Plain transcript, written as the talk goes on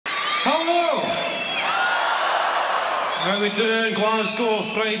How we doing, Glasgow?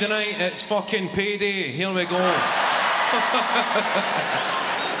 Friday night, it's fucking payday. Here we go.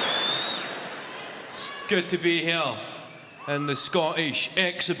 It's good to be here in the Scottish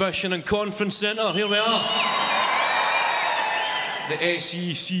Exhibition and Conference Centre. Here we are. The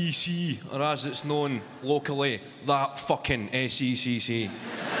SECC, or as it's known locally, that fucking SECC.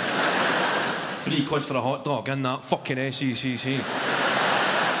 £3 for a hot dog in that fucking SECC.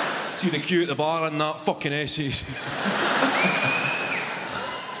 See the queue at the bar in that fucking SECC.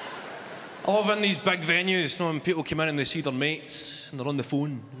 I love in these big venues, you know, when people come in and they see their mates and they're on the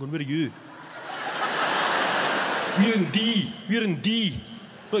phone, going, where are you? We're in D. We're in D.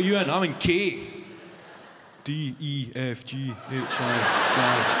 What are you in? I'm in K. D, E, F, G, H,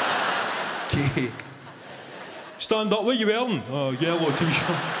 I, J, K. Stand up, what are you wearing? Oh, yellow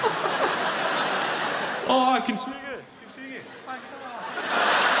t-shirt. Oh, I can see you.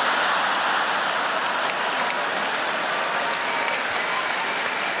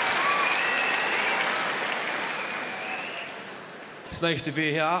 It's nice to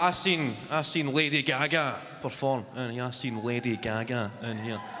be here. I seen Lady Gaga perform in here. I seen Lady Gaga in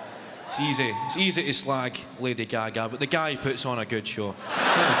here. It's easy to slag Lady Gaga, but the guy puts on a good show.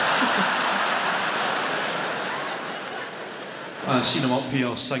 I've seen him up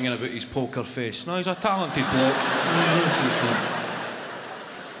here singing about his poker face. No, he's a talented bloke.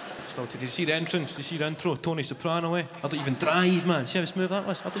 Did you see the entrance? Did you see the intro? Tony Soprano, eh? I don't even drive, man. See how smooth that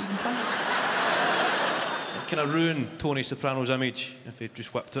was? I don't even drive. Kind of ruin Tony Soprano's image if he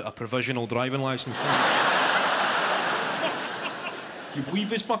just whipped out a provisional driving licence. You believe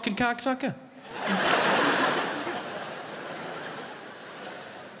this fucking cocksucker?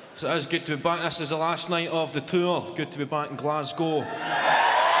 So it is good to be back. This is the last night of the tour. Good to be back in Glasgow.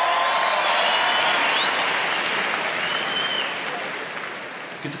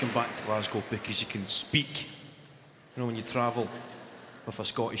 Good to come back to Glasgow because you can speak. You know, when you travel with a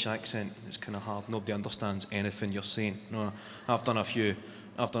Scottish accent, it's kind of hard. Nobody understands anything you're saying. You know, I've done a few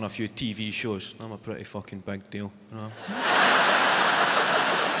TV shows. I'm a pretty fucking big deal. You know?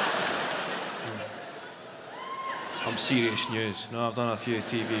 I'm serious news. No, I've done a few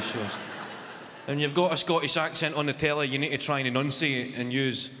TV shows. And you've got a Scottish accent on the telly, you need to try and enunciate and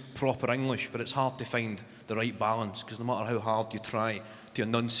use proper English, but it's hard to find the right balance, because no matter how hard you try to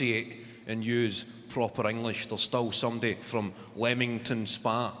enunciate and use proper English, there's still somebody from Leamington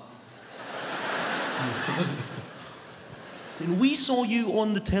Spa. Saying, we saw you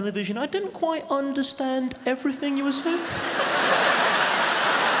on the television. I didn't quite understand everything you were saying.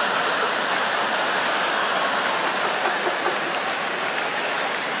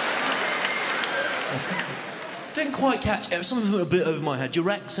 Didn't quite catch it. Something a bit over my head. Your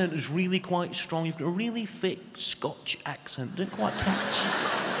accent is really quite strong. You've got a really thick Scotch accent. Didn't quite catch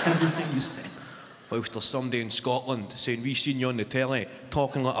everything you said. Whilst there's somebody in Scotland saying, we seen you on the telly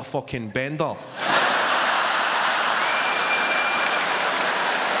talking like a fucking bender.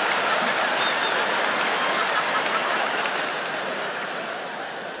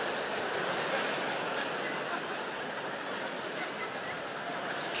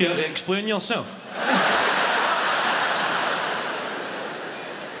 Care to explain yourself?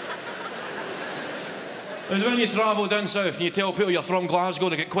 When you travel down south and you tell people you're from Glasgow,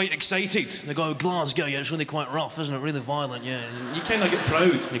 they get quite excited. They go, oh, Glasgow, yeah, it's really quite rough, isn't it? Really violent, yeah. And you kind of get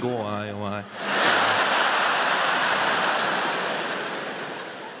proud. And you go, oh, aye, oh, aye.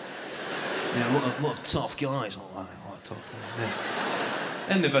 Yeah, a lot of tough guys. Oh, aye, a lot of tough guys.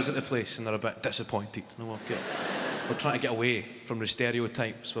 Yeah. And they visit the place and they're a bit disappointed. You know, we're trying to get away from the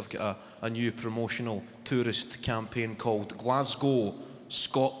stereotypes. We've got a new promotional tourist campaign called Glasgow,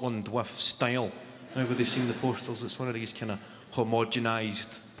 Scotland with Style. Everybody's seen the posters. It's one of these kind of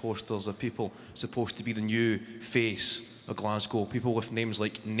homogenised posters of people supposed to be the new face of Glasgow. People with names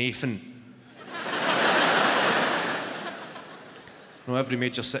like Nathan. You know, every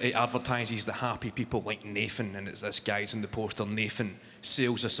major city advertises the happy people like Nathan, and it's this guy's in the poster, Nathan,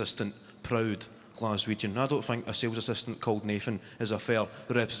 sales assistant, proud Glaswegian. I don't think a sales assistant called Nathan is a fair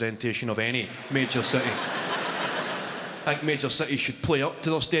representation of any major city. I think major cities should play up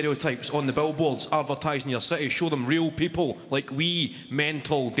to their stereotypes on the billboards, advertising your city, show them real people like wee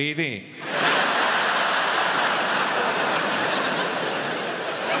mental Davy.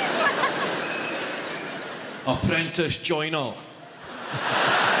 Apprentice joiner.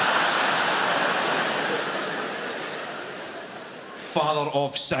 Father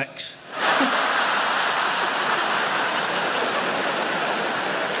of 6.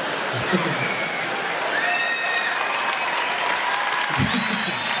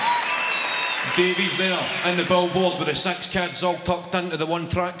 Davy's there in the billboard with the 6 kids all tucked into the one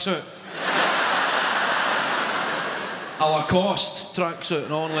tracksuit. A Lacoste tracksuit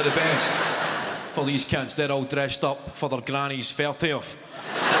and only the best for these kids. They're all dressed up for their granny's 30th.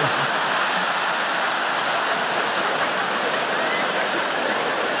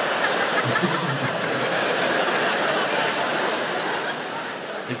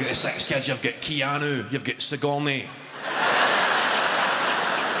 You've got the 6 kids, you've got Keanu, you've got Sigourney.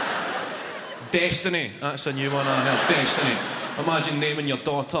 Destiny, that's a new one I heard. Destiny. Imagine naming your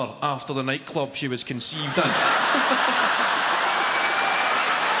daughter after the nightclub she was conceived in.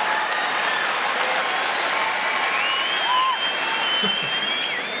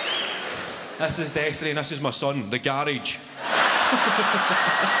 This is Destiny and this is my son, the garage.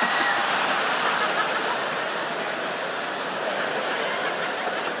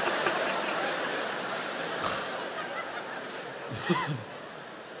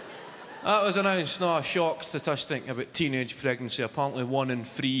 That was announced, a shock statistic about teenage pregnancy. Apparently 1 in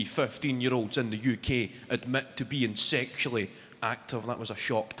 3 15-year-olds in the UK admit to being sexually active. That was a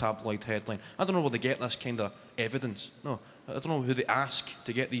shock tabloid headline. I don't know where they get this kind of evidence. No, I don't know who they ask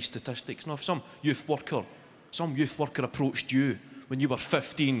to get these statistics. No, if some youth worker approached you when you were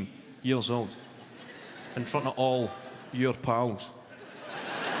 15 years old in front of all your pals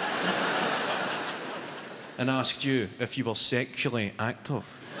and asked you if you were sexually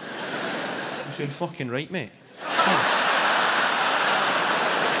active. You're fucking right, mate.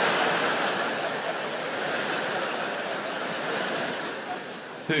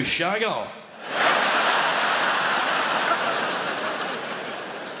 Who's Shagger?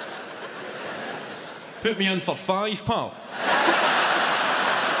 Put me in for 5, pal.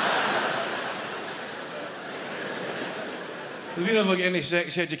 Did you never get any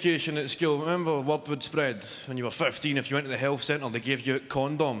sex education at school? Remember, word would spread when you were 15, if you went to the health centre, they gave you out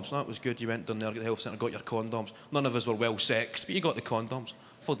condoms. That was good, you went down there, got the health centre, got your condoms. None of us were well sexed, but you got the condoms.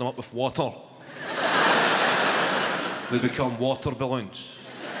 Filled them up with water. They become water balloons.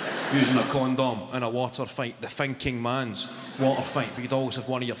 Using a condom in a water fight, the thinking man's water fight. But you'd always have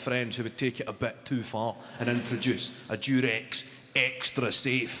one of your friends who would take it a bit too far and introduce a Durex Extra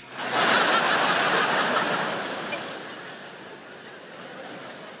Safe.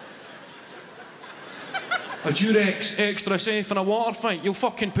 A Durex Extra Safe in a water fight, you'll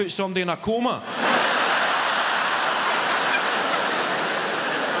fucking put somebody in a coma.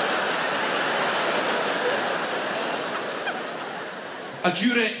 A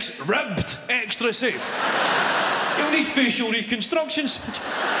Durex Ribbed Extra Safe. You'll need facial reconstructions.